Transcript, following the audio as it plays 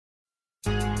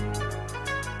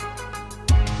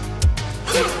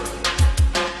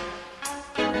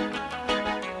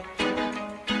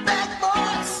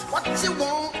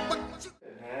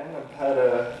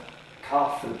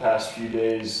past few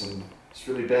days, and it's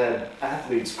really bad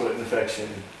athlete's foot infection.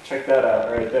 Check that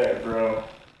out right there, bro.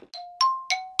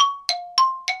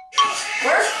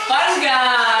 We're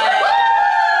fungi!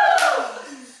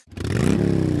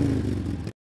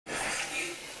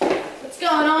 What's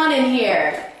going on in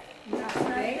here? You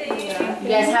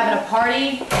guys having a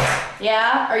party?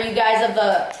 Yeah? Are you guys of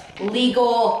the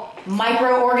legal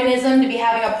microorganism to be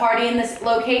having a party in this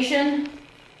location?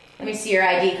 Let me see your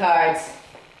ID cards.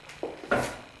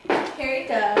 Here you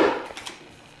go.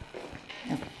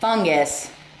 A fungus.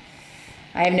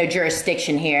 I have no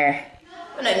jurisdiction here.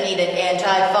 I'm gonna need an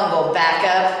antifungal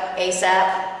backup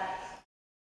ASAP.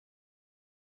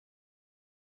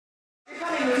 You're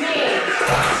coming with me.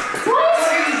 What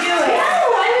are you doing? No,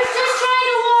 I was just trying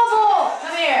to wobble.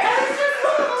 Come here. I was just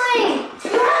wobbling.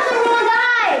 You have the wrong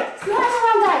guy. You have the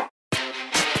wrong guy.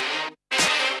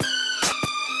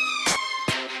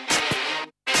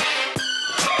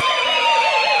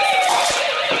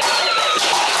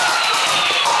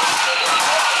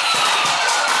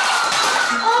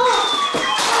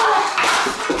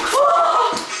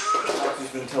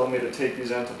 Telling me to take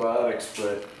these antibiotics,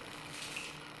 but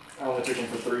I only took them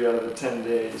for 3 out of the 10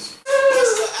 days.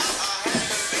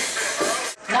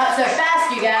 Not so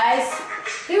fast, you guys.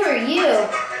 Who are you?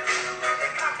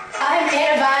 I'm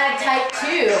antibiotic type 2.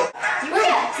 You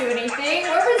can't do anything.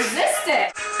 We're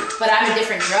resistant. But I'm a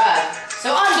different drug.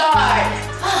 So on guard.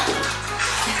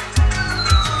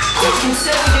 I'm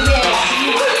so good.